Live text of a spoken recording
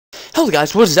Hello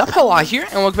guys, what is up? Hello here,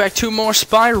 and welcome back to more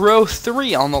Spyro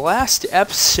 3. On the last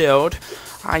episode,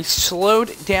 I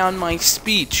slowed down my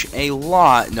speech a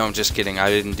lot. No, I'm just kidding, I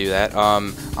didn't do that.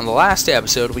 On the last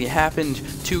episode, we happened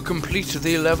to complete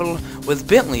the level with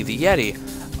Bentley, the Yeti.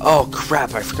 Oh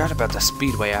crap, I forgot about the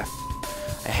Speedway. I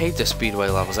hate the Speedway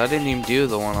levels. I didn't even do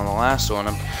the one on the last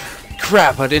one.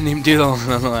 Crap, I didn't even do the one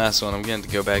on the last one. I'm going to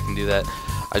go back and do that.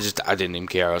 I didn't even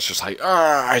care. I was just like,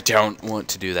 I don't want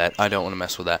to do that. I don't want to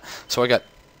mess with that. So I got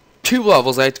 2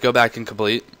 levels I had to go back and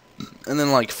complete. And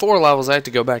then like 4 levels I had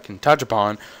to go back and touch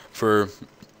upon for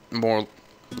more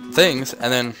things.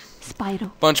 And then Spyro,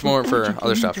 a bunch more for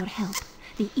other stuff. Your help.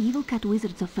 The evil cat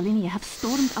wizards of Felinia have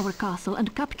stormed our castle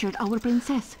and captured our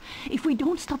princess. If we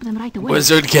don't stop them right away,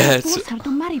 Wizard cats. force her to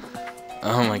marry.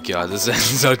 Oh my god, this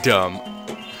is so dumb.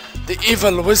 The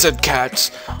evil wizard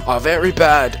cats are very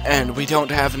bad, and we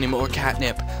don't have any more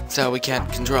catnip, so we can't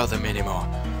control them anymore.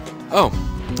 Oh,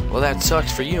 well that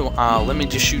sucks for you. Let me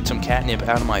just shoot some catnip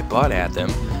out of my butt at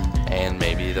them, and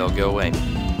maybe they'll go away.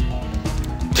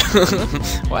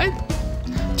 What?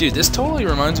 Dude, this totally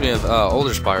reminds me of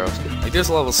older Spyros. Like,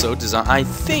 this level's so designed. I'm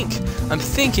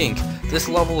thinking this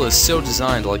level is so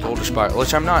designed like older Spyro,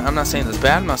 which I'm not saying this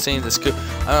bad, I'm not saying this good.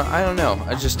 I don't know.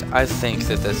 I think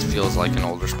that this feels like an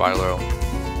older Spyro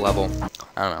level.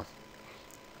 I don't know.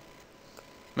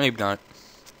 Maybe not.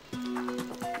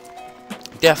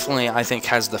 Definitely, I think,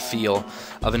 has the feel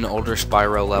of an older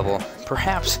Spyro level.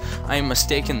 Perhaps I am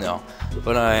mistaken though,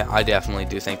 but I definitely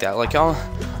do think that. Like,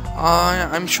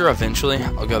 I'm sure eventually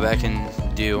I'll go back and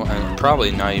do, and probably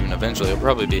not even eventually, it'll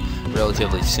probably be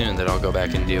relatively soon that I'll go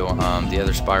back and do the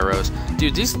other Spyros.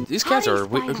 Dude, these cats are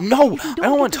weird. No, I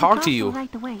don't want to talk to you.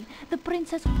 Right away, the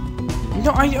princess.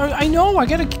 No, I know. I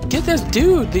gotta get this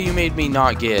dude that you made me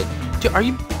not get. Dude, are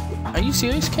you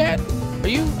serious, cat? Are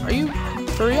you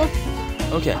for real?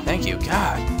 Okay, thank you.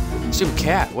 God, stupid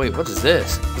cat. Wait, what is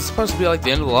this? Is this supposed to be like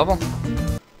the end of the level?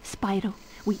 Spyro,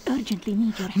 we urgently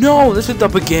need your help. No, this is the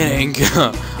beginning.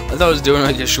 I thought I was doing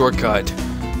like a shortcut.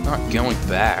 Not going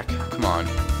back. Come on.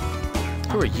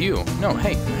 Who are you? No,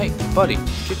 hey, buddy,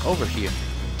 get over here.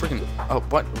 Freaking. Oh,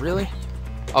 what? Really?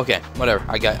 Okay, whatever.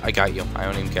 I got you. I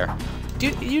don't even care.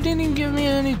 Dude, you didn't even give me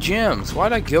any gems.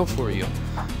 Why'd I go for you?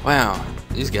 Wow,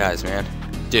 these guys, man.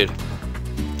 Dude,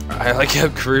 I like how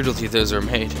crudely those are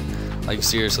made. Like,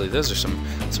 seriously, those are some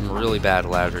really bad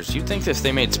ladders. You'd think if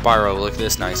they made Spyro look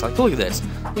this nice, like, look at this.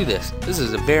 Look at this. This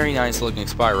is a very nice looking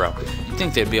Spyro. You'd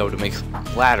think they'd be able to make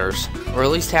ladders, or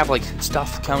at least have, like,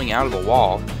 stuff coming out of the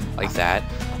wall like that,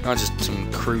 not just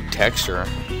some crude texture.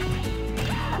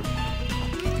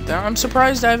 I'm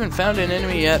surprised I haven't found an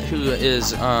enemy yet who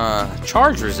is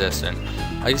charge resistant.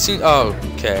 I see. Oh,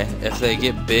 okay. If they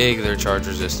get big, they're charge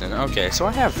resistant. Okay, so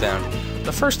I have found.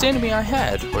 The first enemy I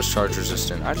had was charge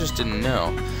resistant. I just didn't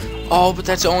know. Oh, but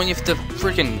that's only if the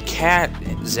freaking cat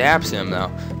zaps him,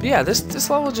 though. But yeah, this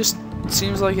level just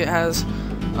seems like it has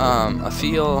a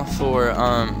feel for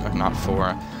not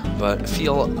for, but a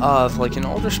feel of like an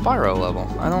older Spyro level.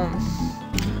 I don't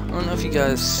know if you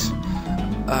guys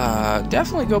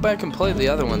definitely go back and play the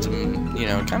other ones and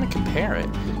kind of compare it,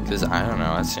 because I don't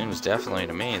know. It seems definitely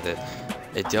to me that.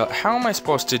 How am I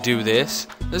supposed to do this?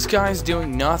 This guy's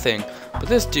doing nothing, but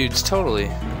this dude's totally.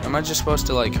 Am I just supposed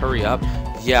to like hurry up?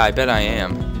 Yeah, I bet I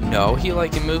am. No, he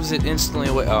like moves it instantly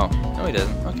away. Oh, no, he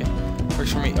doesn't. Okay,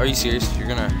 works for me. Are you serious? You're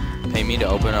gonna pay me to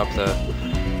open up the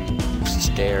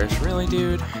stairs? Really,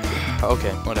 dude?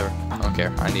 Okay, whatever. I don't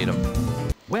care. I need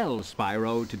them. Well,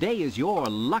 Spyro, today is your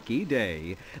lucky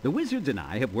day. The wizards and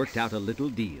I have worked out a little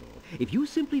deal. If you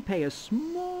simply pay a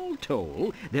small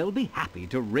toll, they'll be happy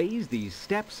to raise these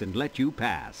steps and let you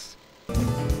pass.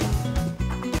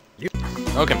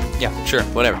 Okay, yeah, sure,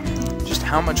 whatever. Just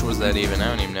how much was that even? I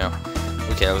don't even know.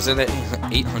 Okay, I was at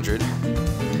 800.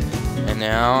 And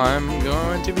now I'm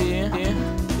going to be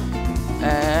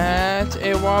at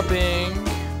a whopping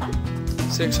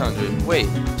 600. Wait,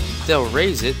 they'll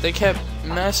raise it? They kept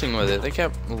messing with it. They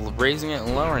kept raising it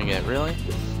and lowering it, really?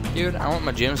 Dude, I want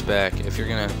my gems back if you're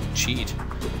gonna cheat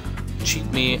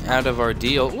me out of our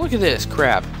deal. Look at this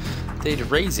crap. They'd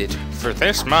raise it for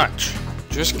this much.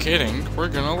 Just kidding. We're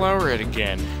gonna lower it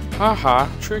again. Haha,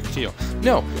 tricked you.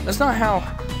 No, that's not how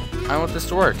I want this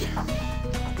to work.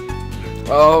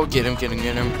 Oh, get him.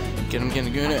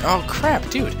 Oh, crap,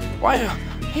 dude. Why?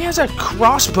 He has a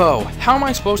crossbow. How am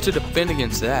I supposed to defend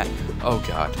against that? Oh,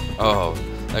 God. Oh,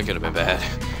 that could have been bad.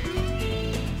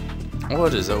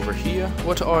 What is over here?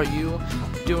 What are you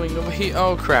doing over here?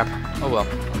 Oh, crap. Oh, well.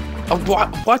 Oh,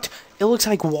 what? It looks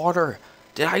like water.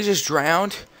 Did I just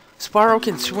drown? Spyro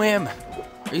can swim.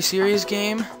 Are you serious,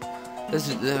 game? This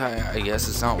is, I guess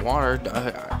it's not water.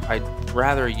 I'd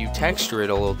rather you texture it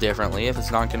a little differently if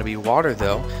it's not going to be water,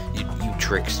 though. You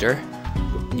trickster.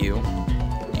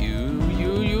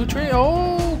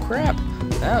 Oh, crap.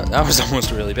 That was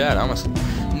almost really bad.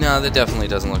 No, that definitely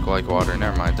doesn't look like water.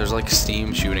 Never mind. There's like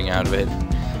steam shooting out of it.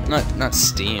 Not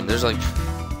steam. There's like...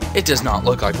 It does not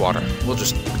look like water. We'll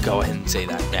just go ahead and say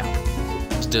that now.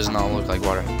 This does not look like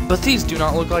water. But these do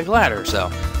not look like ladders,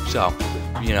 though. So,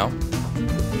 you know.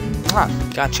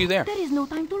 Got you there. There is no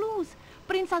time to lose.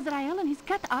 Prince Azrael and his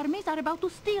cat armies are about to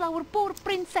steal our poor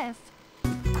princess.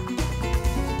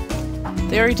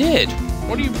 They already did.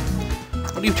 What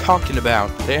are you talking about?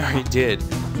 They already did.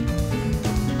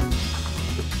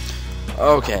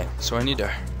 Okay, so I need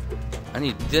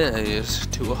this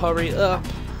to hurry up.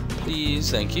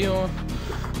 Please, thank you.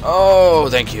 Oh,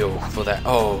 thank you for that.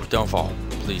 Oh, don't fall,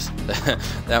 please.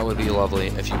 That would be lovely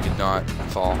if you could not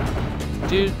fall.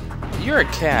 Dude, you're a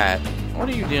cat. What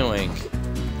are you doing?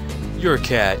 You're a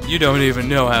cat. You don't even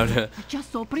know how to I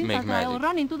just saw Prince make Azrael magic.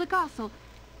 run into the castle.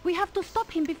 We have to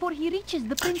stop him before he reaches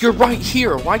the princess. You're right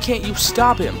here. Why can't you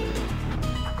stop him?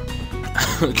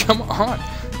 Come on.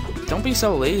 Don't be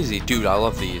so lazy. Dude, I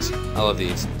love these. I love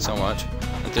these so much.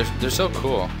 Like, they're so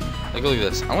cool. Like, look at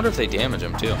this. I wonder if they damage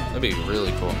them, too. That'd be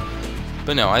really cool.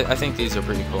 But no, I think these are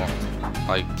pretty cool.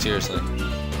 Like, seriously.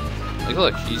 Like,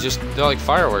 look. They're like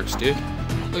fireworks, dude.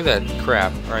 Look at that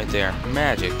crap right there.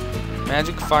 Magic.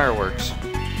 Magic fireworks.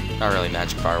 Not really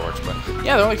magic fireworks, but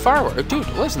yeah, they're like fireworks. Dude,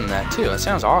 listen to that too. That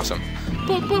sounds awesome.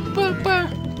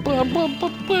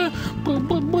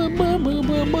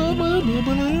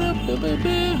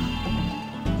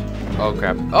 Oh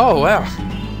crap. Oh wow.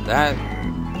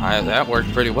 That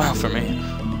worked pretty well for me.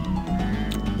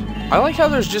 I like how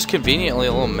there's just conveniently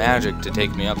a little magic to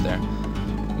take me up there.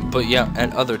 But yeah,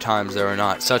 at other times there are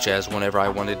not, such as whenever I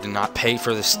wanted to not pay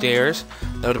for the stairs.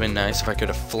 That would have been nice if I could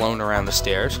have flown around the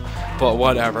stairs. But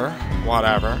whatever.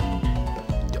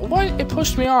 Why? It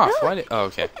pushed me off. Why did... Oh,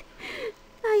 okay.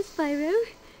 Hi, Spyro.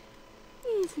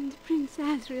 Isn't Prince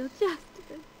Azrael just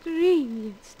the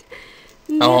dreamiest?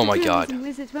 Oh my god. The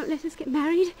wizards won't let us get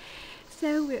married,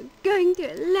 so we're going to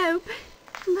elope.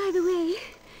 By the way,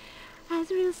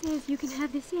 Azrael says you can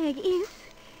have this egg if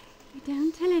you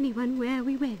don't tell anyone where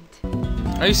we went.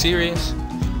 Are you serious?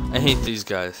 I hate these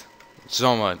guys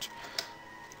so much.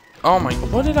 Oh my...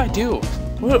 What did I do?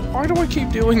 Why do I keep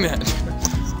doing that?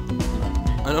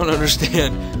 I don't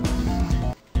understand.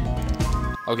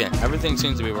 Okay, everything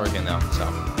seems to be working though, so...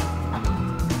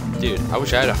 Dude, I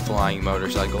wish I had a flying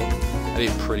motorcycle. That'd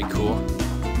be pretty cool.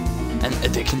 And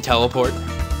if they can teleport,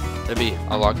 that'd be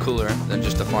a lot cooler than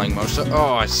just a flying motorcycle.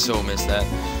 Oh, I so miss that.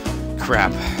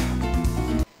 Crap.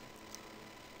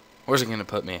 Where's it gonna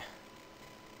put me?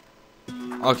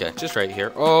 Okay, just right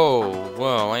here. Oh,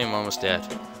 whoa, I am almost dead.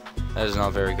 That is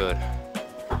not very good.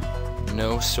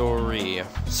 No, sorry.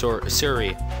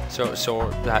 Sorry.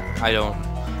 That, I don't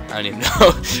even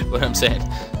know what I'm saying.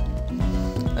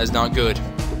 That's not good.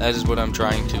 That is what I'm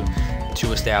trying to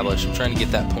establish. I'm trying to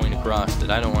get that point across that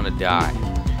I don't want to die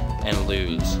and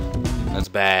lose. That's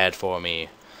bad for me.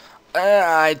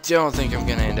 I don't think I'm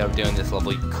gonna end up doing this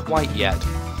level quite yet.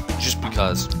 Just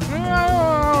because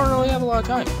I don't really have a lot of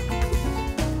time.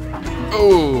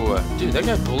 Oh, dude, that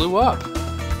guy blew up.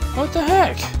 What the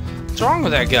heck? What's wrong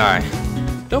with that guy?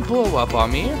 Don't blow up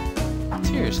on me.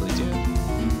 Seriously, dude.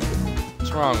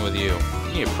 What's wrong with you?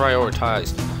 You need to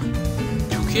prioritize.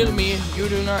 To kill me, you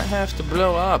do not have to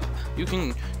blow up. You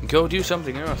can go do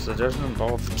something else that doesn't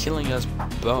involve killing us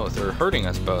both or hurting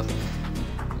us both.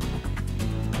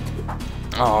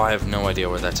 Oh, I have no idea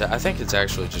where that's at. I think it's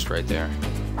actually just right there.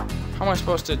 How am I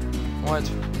supposed to... What?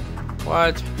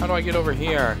 What? How do I get over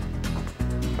here?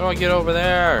 How do I get over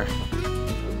there?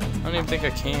 I don't even think I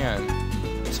can.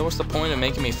 So what's the point of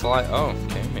making me fly? Oh,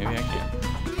 okay, maybe I can.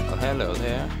 Oh, hello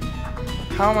there.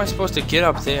 How am I supposed to get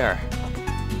up there?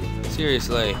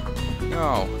 Seriously.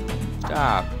 No.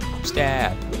 Stop.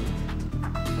 Stab.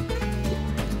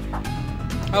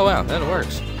 Oh, wow, that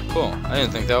works. Cool. I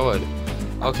didn't think that would.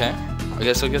 Okay. I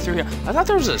guess I'll get through here. I thought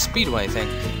there was a speedway thing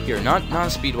here. Not a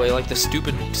speedway like the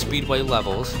stupid speedway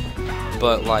levels.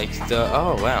 But like the...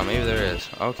 Oh, wow, maybe there is.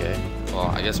 Okay. Well,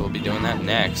 I guess we'll be doing that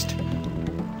next.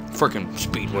 Frickin'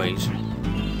 speedways.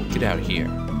 Get out of here.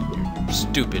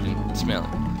 Stupid and smelly.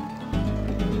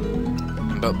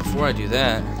 But before I do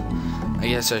that, I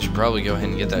guess I should probably go ahead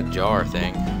and get that jar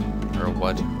thing. Or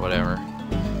whatever.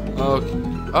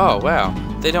 Oh, wow.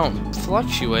 They don't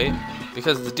fluctuate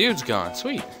because the dude's gone.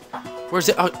 Sweet. Where's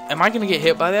it? Oh, am I going to get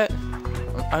hit by that?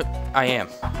 I am.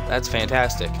 That's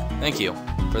fantastic. Thank you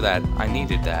for that. I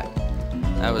needed that.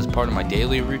 That was part of my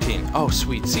daily routine. Oh,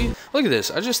 sweet. See, Look at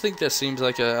this. I just think this seems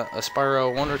like a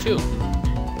Spyro 1 or 2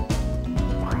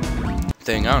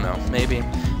 thing. I don't know. Maybe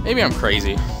I'm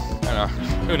crazy. I don't know.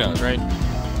 Who knows, right?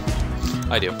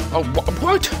 I do. Oh,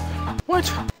 what?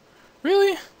 What?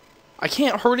 Really? I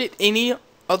can't hurt it any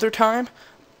other time?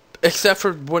 Except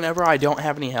for whenever I don't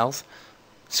have any health?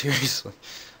 Seriously.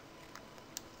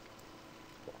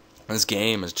 This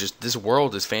game is just... This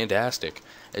world is fantastic.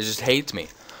 It just hates me.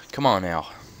 Come on now.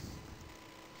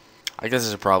 I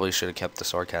guess I probably should have kept the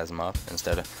sarcasm up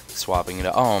instead of swapping it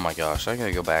up. Oh my gosh, I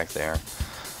gotta go back there.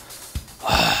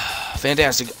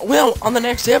 Fantastic. Well, on the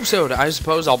next episode, I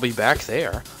suppose I'll be back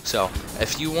there. So,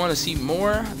 if you want to see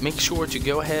more, make sure to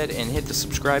go ahead and hit the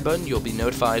subscribe button. You'll be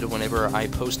notified whenever I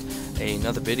post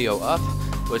another video up,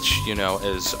 which, you know,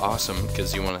 is awesome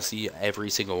because you want to see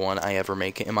every single one I ever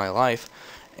make in my life.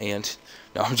 And,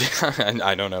 no, I'm just,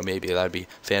 I don't know, maybe that'd be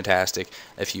fantastic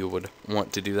if you would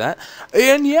want to do that.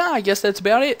 And, yeah, I guess that's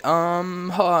about it.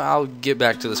 I'll get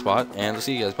back to the spot, and I'll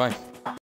see you guys. Bye.